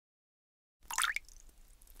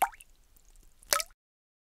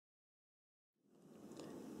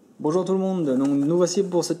Bonjour tout le monde, donc nous voici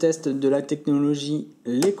pour ce test de la technologie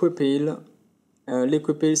Liquipel.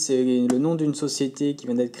 Liquipel, c'est le nom d'une société qui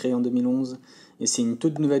vient d'être créée en 2011 et c'est une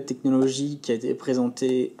toute nouvelle technologie qui a été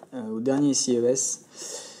présentée au dernier CES.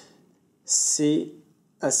 C'est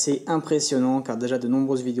assez impressionnant car déjà de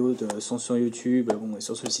nombreuses vidéos sont sur YouTube et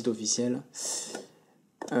sur ce site officiel.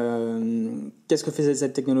 Qu'est-ce que fait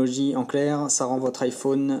cette technologie? En clair, ça rend votre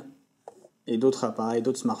iPhone et d'autres appareils,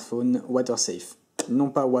 d'autres smartphones water safe.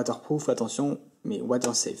 Non pas waterproof, attention, mais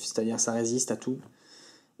water safe, c'est-à-dire ça résiste à tout.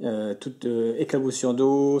 Toute éclaboussure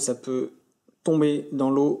d'eau, ça peut tomber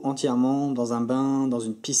dans l'eau entièrement, dans un bain, dans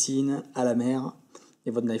une piscine, à la mer,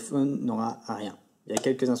 et votre iPhone n'aura rien. Il y a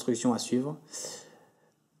quelques instructions à suivre,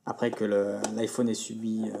 après que l'iPhone ait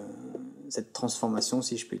subi cette transformation,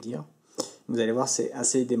 si je puis dire. Vous allez voir, c'est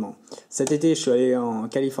assez dément. Cet été, je suis allé en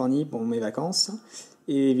Californie pour mes vacances,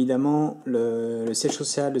 et évidemment, le siège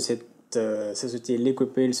social de cette société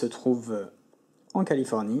Liquipel se trouve en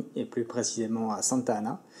Californie et plus précisément à Santa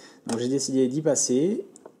Ana. Donc j'ai décidé d'y passer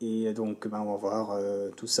et donc on va voir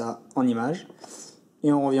tout ça en images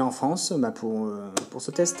et on revient en France pour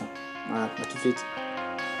ce test. Voilà, à tout de suite.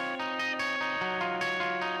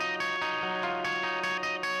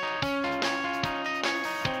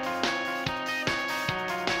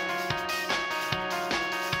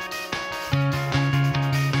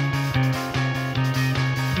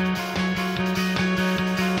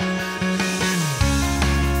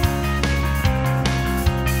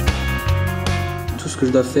 Que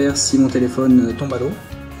je dois faire si mon téléphone tombe à l'eau.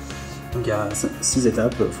 Donc il y a 6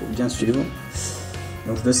 étapes, il faut bien suivre.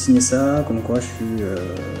 Donc je dois signer ça, comme quoi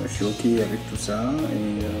je suis ok avec tout ça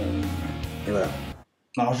et voilà.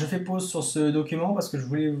 Alors je fais pause sur ce document parce que je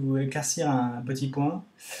voulais vous éclaircir un petit point.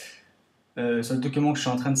 Sur le document que je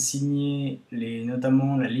suis en train de signer,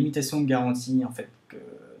 notamment la limitation de garantie en fait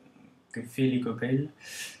que fait Liquipel.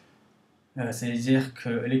 C'est-à-dire que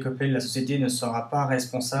Liquipel, la société, ne sera pas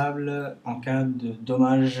responsable en cas de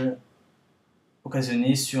dommages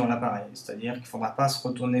occasionnés sur l'appareil. C'est-à-dire qu'il ne faudra pas se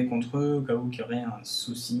retourner contre eux au cas où il y aurait un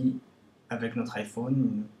souci avec notre iPhone.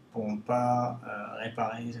 Ils ne pourront pas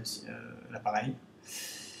réparer l'appareil.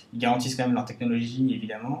 Ils garantissent quand même leur technologie,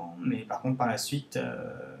 évidemment, mais par contre, par la suite,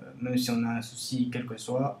 même si on a un souci quel que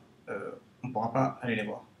soit, on ne pourra pas aller les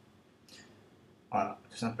voir. Voilà,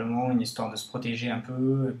 tout simplement une histoire de se protéger un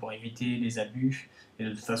peu pour éviter les abus. Et de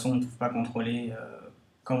toute façon, on ne peut pas contrôler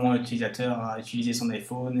comment l'utilisateur a utilisé son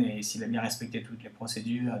iPhone et s'il a bien respecté toutes les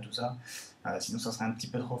procédures, tout ça. Sinon, ça serait un petit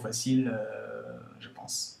peu trop facile, je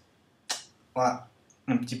pense. Voilà,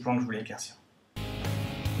 un petit point que je voulais éclaircir.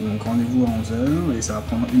 Donc rendez-vous à 11h et ça va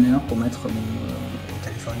prendre 1 heure pour mettre mon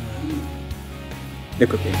téléphone de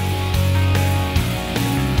côté.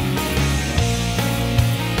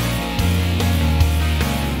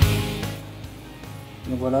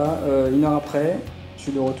 Donc voilà, 1 heure après, je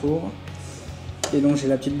suis de retour. Et donc j'ai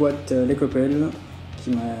la petite boîte Liquipel qui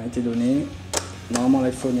m'a été donnée. Normalement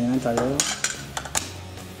l'iPhone est à l'intérieur.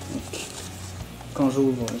 Donc, quand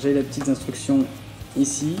j'ouvre, j'ai les petites instructions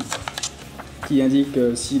ici qui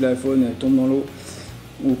indiquent si l'iPhone tombe dans l'eau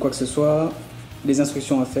ou quoi que ce soit. Les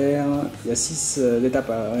instructions à faire, il y a 6 étapes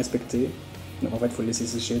à respecter. Donc en fait il faut le laisser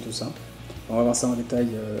sécher tout ça. On va voir ça en détail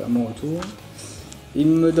à mon retour. Il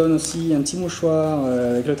me donne aussi un petit mouchoir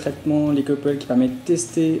avec le traitement Liquipel qui permet de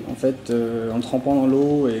tester en fait en trempant dans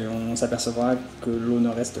l'eau et on s'apercevra que l'eau ne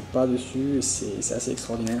reste pas dessus et c'est assez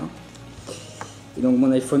extraordinaire. Et donc mon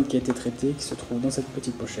iPhone qui a été traité qui se trouve dans cette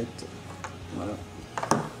petite pochette. Voilà.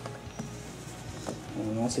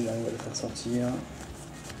 On va essayer d'arriver à le faire sortir.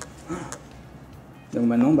 Donc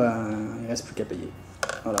maintenant il ne reste plus qu'à payer.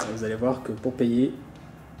 Voilà, vous allez voir que pour payer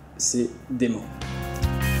c'est dément.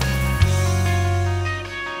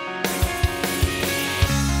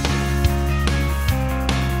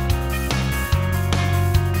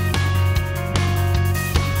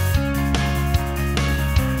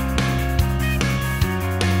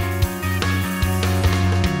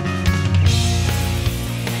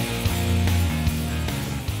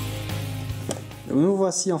 Nous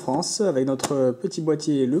voici en France avec notre petit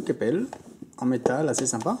boîtier Liquipel en métal assez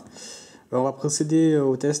sympa. On va procéder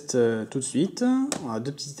au test tout de suite. On a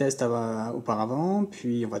 2 petits tests auparavant,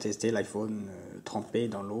 puis on va tester l'iPhone trempé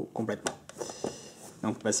dans l'eau complètement.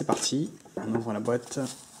 Donc c'est parti, on ouvre la boîte.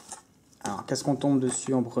 Alors qu'est-ce qu'on tombe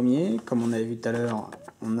dessus en premier? Comme on avait vu tout à l'heure,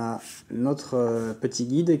 on a notre petit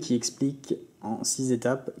guide qui explique en 6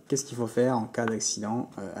 étapes qu'est-ce qu'il faut faire en cas d'accident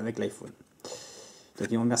avec l'iPhone. Donc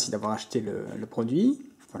ils vous remercie d'avoir acheté le produit,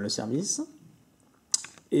 enfin le service.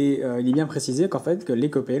 Et il est bien précisé qu'en fait que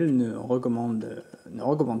Liquipel ne recommande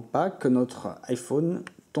pas que notre iPhone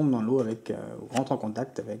tombe dans l'eau ou rentre en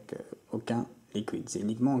contact avec aucun liquide. C'est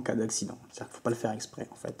uniquement en cas d'accident. C'est-à-dire qu'il ne faut pas le faire exprès,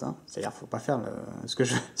 en fait. Hein. C'est-à-dire qu'il ne faut pas faire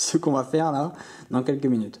ce qu'on va faire là dans quelques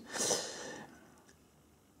minutes.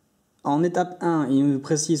 En étape 1, il nous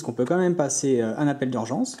précise qu'on peut quand même passer un appel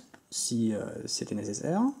d'urgence, si c'était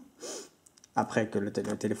nécessaire, après que le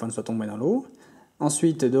téléphone soit tombé dans l'eau.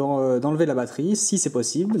 Ensuite, d'enlever la batterie, si c'est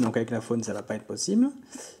possible, donc avec l'iPhone ça ne va pas être possible,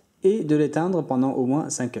 et de l'éteindre pendant au moins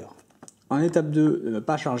 5 heures. En étape 2, de ne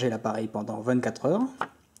pas charger l'appareil pendant 24 heures.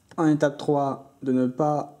 En étape 3, de ne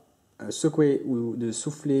pas secouer ou de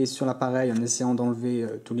souffler sur l'appareil en essayant d'enlever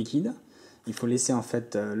tout liquide. Il faut laisser en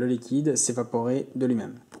fait le liquide s'évaporer de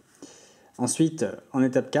lui-même. Ensuite, en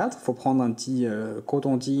étape 4, il faut prendre un petit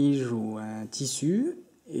coton-tige ou un tissu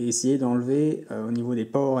et essayer d'enlever au niveau des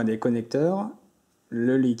ports et des connecteurs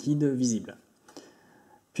le liquide visible.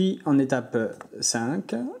 Puis en étape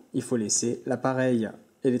 5, il faut laisser l'appareil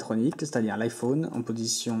électronique, c'est-à-dire l'iPhone, en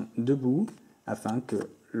position debout afin que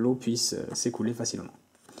l'eau puisse s'écouler facilement.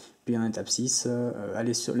 Puis en étape 6,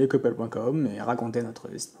 aller sur Liquipel.com et raconter notre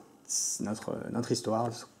histoire,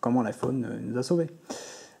 comment l'iPhone nous a sauvés.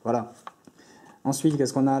 Voilà. Ensuite,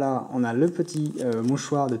 qu'est-ce qu'on a là? On a le petit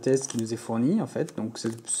mouchoir de test qui nous est fourni, en fait. Donc,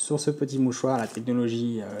 sur ce petit mouchoir, la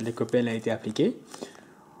technologie Liquipel a été appliquée.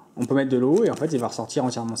 On peut mettre de l'eau et en fait, il va ressortir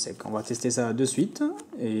entièrement sec. On va tester ça de suite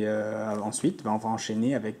et ensuite, on va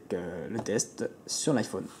enchaîner avec le test sur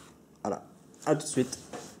l'iPhone. Voilà, à tout de suite.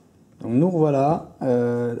 Donc, nous revoilà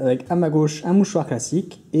avec à ma gauche un mouchoir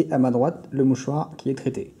classique et à ma droite le mouchoir qui est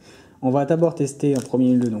traité. On va d'abord tester en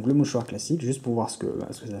premier lieu donc, le mouchoir classique, juste pour voir ce que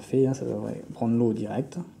ça fait. Hein, ça devrait prendre l'eau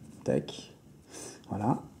direct. Tac.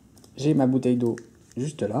 Voilà. J'ai ma bouteille d'eau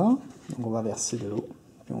juste là. Donc on va verser de l'eau.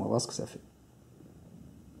 Puis on va voir ce que ça fait.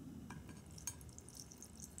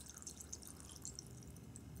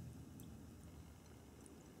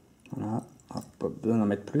 Voilà. Hop, pas besoin d'en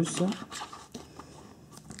mettre plus.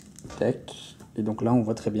 Tac. Et donc là, on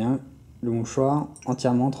voit très bien le mouchoir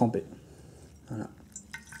entièrement trempé. Voilà.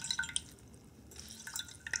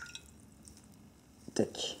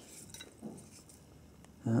 Tac.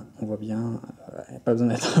 Hein, on voit bien, pas besoin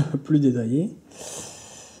d'être plus détaillé.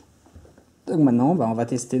 Donc maintenant, on va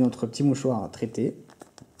tester notre petit mouchoir traité.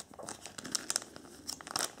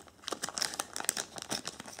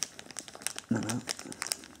 Voilà.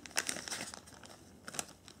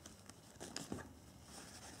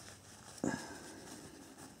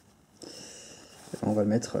 On va le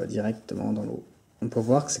mettre directement dans l'eau. On peut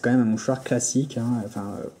voir que c'est quand même un mouchoir classique. Hein.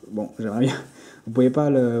 Enfin, bon, j'aimerais bien. Vous pouvez pas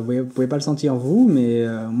le sentir vous, mais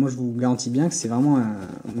moi je vous garantis bien que c'est vraiment un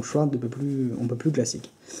mouchoir un peu plus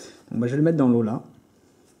classique. Donc je vais le mettre dans l'eau là.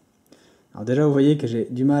 Alors déjà vous voyez que j'ai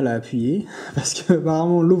du mal à appuyer parce que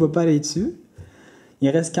apparemment l'eau ne veut pas aller dessus. Il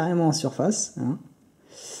reste carrément en surface. Hein.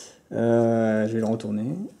 Je vais le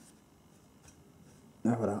retourner.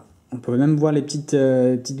 Ah, voilà. On peut même voir les petites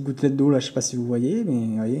gouttelettes d'eau là, je sais pas si vous voyez, mais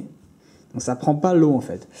vous voyez. Donc ça prend pas l'eau en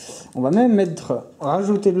fait. On va même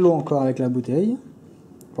rajouter de l'eau encore avec la bouteille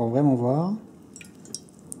pour vraiment voir.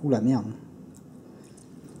 Ouh la merde.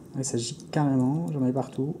 Ouais, ça gicle carrément, j'en ai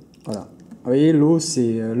partout. Voilà. Vous voyez, l'eau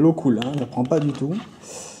c'est l'eau coule, hein, je ne prends pas du tout.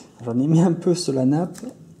 J'en ai mis un peu sur la nappe,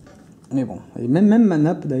 mais bon. Et même ma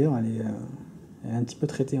nappe d'ailleurs, elle est un petit peu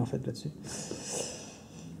traitée en fait là-dessus.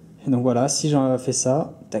 Et donc voilà, si j'en fais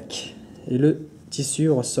ça, tac. Et le tissu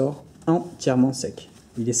ressort entièrement sec.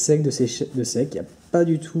 Il est sec de sec, il n'y a pas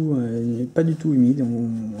du tout humide.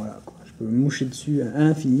 Voilà, quoi. Je peux me moucher dessus à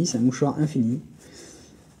l'infini, c'est un mouchoir infini.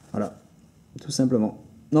 Voilà, tout simplement.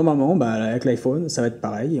 Normalement, avec l'iPhone, ça va être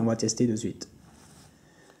pareil et on va tester de suite.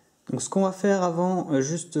 Donc ce qu'on va faire avant,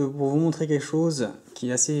 juste pour vous montrer quelque chose qui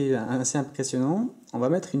est assez impressionnant, on va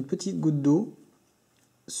mettre une petite goutte d'eau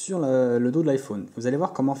sur le dos de l'iPhone. Vous allez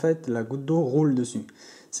voir comment en fait la goutte d'eau roule dessus.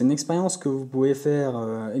 C'est une expérience que vous pouvez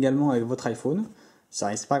faire également avec votre iPhone. Ça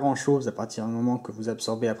ne risque pas grand chose à partir du moment que vous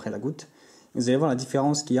absorbez après la goutte. Vous allez voir la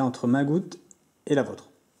différence qu'il y a entre ma goutte et la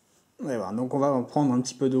vôtre. Vous allez voir. Donc on va prendre un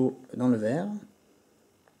petit peu d'eau dans le verre.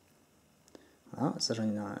 Voilà, ça j'en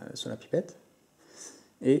ai sur la pipette.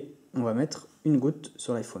 Et on va mettre une goutte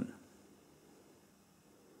sur l'iPhone.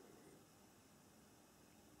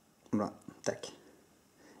 Voilà, tac.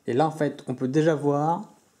 Et là en fait on peut déjà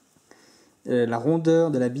voir la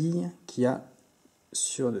rondeur de la bille qu'il y a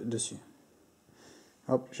dessus.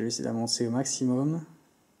 Hop, je vais essayer d'avancer au maximum.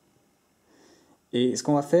 Et ce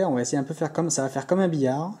qu'on va faire, on va essayer un peu faire comme ça va faire comme un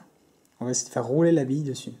billard. On va essayer de faire rouler la bille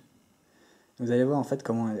dessus. Vous allez voir en fait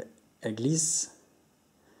comment elle glisse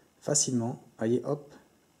facilement. Voyez, hop.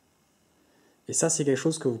 Et ça, c'est quelque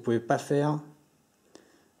chose que vous ne pouvez pas faire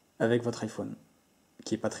avec votre iPhone,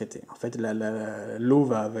 qui n'est pas traité. En fait, l'eau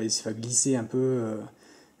va glisser un peu,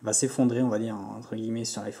 va s'effondrer, on va dire, entre guillemets,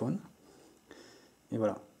 sur l'iPhone. Et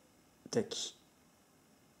voilà. Tac.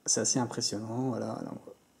 C'est assez impressionnant. Voilà. Alors,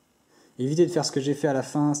 évitez de faire ce que j'ai fait à la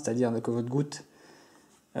fin, c'est-à-dire que votre goutte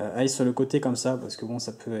aille sur le côté comme ça, parce que bon,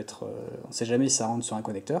 ça peut être... on ne sait jamais si ça rentre sur un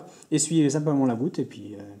connecteur. Essuyez simplement la goutte et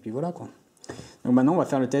puis voilà quoi. Donc maintenant, on va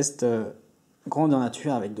faire le test grandeur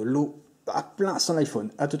nature avec de l'eau à plein sur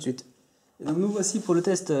l'iPhone. A tout de suite. Et donc nous voici pour le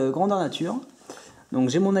test grandeur nature. Donc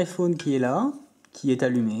j'ai mon iPhone qui est là, qui est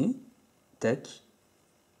allumé. Tac.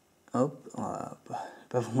 Hop, on va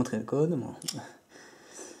pas vous montrer le code. Bon.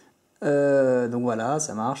 Donc voilà,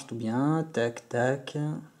 ça marche tout bien. Tac, tac.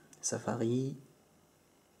 Safari.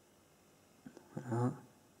 Voilà.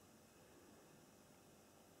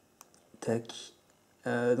 Tac.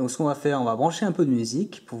 Donc ce qu'on va faire, on va brancher un peu de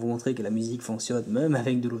musique pour vous montrer que la musique fonctionne même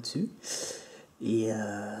avec de l'eau dessus. Et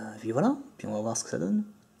puis voilà, puis on va voir ce que ça donne.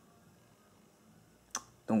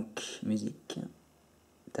 Donc musique.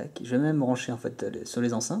 Tac. Je vais même brancher en fait sur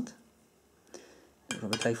les enceintes. Je vais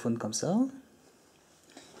mettre l'iPhone comme ça.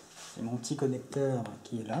 J'ai mon petit connecteur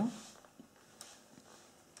qui est là.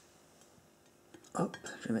 Hop,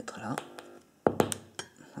 je vais mettre là.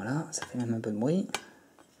 Voilà, ça fait même un peu de bruit.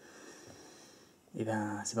 Et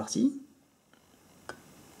ben c'est parti.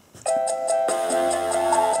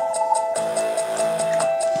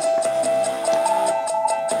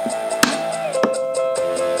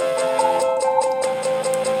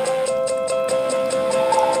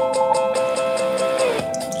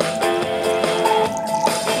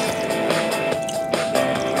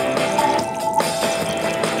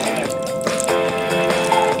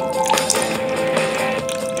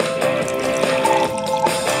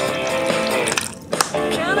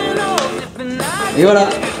 Et voilà,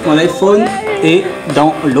 mon iPhone est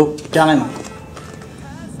dans l'eau, carrément.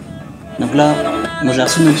 Donc là, moi j'ai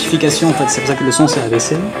reçu une notification, en fait, c'est pour ça que le son s'est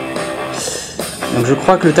abaissé. Donc je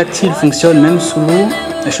crois que le tactile fonctionne même sous l'eau.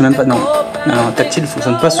 Je sais même pas, non, le tactile ne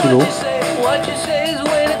fonctionne pas sous l'eau. Il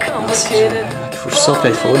faut que je sorte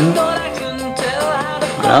l'iPhone.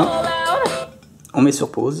 Voilà. On met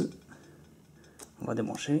sur pause. On va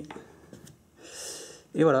débrancher.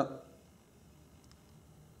 Et voilà.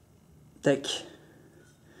 Tac.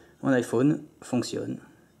 Mon iPhone fonctionne.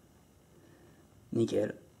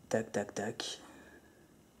 Nickel. Tac, tac, tac.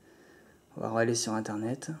 On va aller sur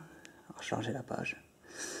Internet. On va recharger la page.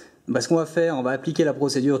 Bah, ce qu'on va faire, on va appliquer la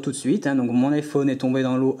procédure tout de suite. Donc mon iPhone est tombé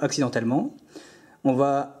dans l'eau accidentellement. On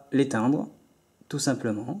va l'éteindre, tout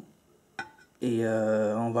simplement. Et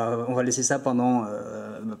on va laisser ça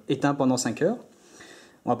éteint pendant 5 heures.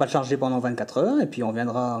 On va pas le charger pendant 24 heures, et puis on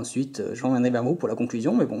viendra ensuite, je reviendrai vers vous pour la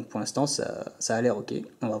conclusion, mais bon, pour l'instant, ça a l'air ok.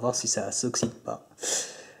 On va voir si ça s'oxyde pas.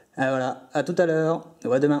 Voilà, à tout à l'heure,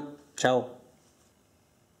 ou à demain. Ciao.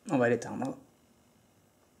 On va l'éteindre.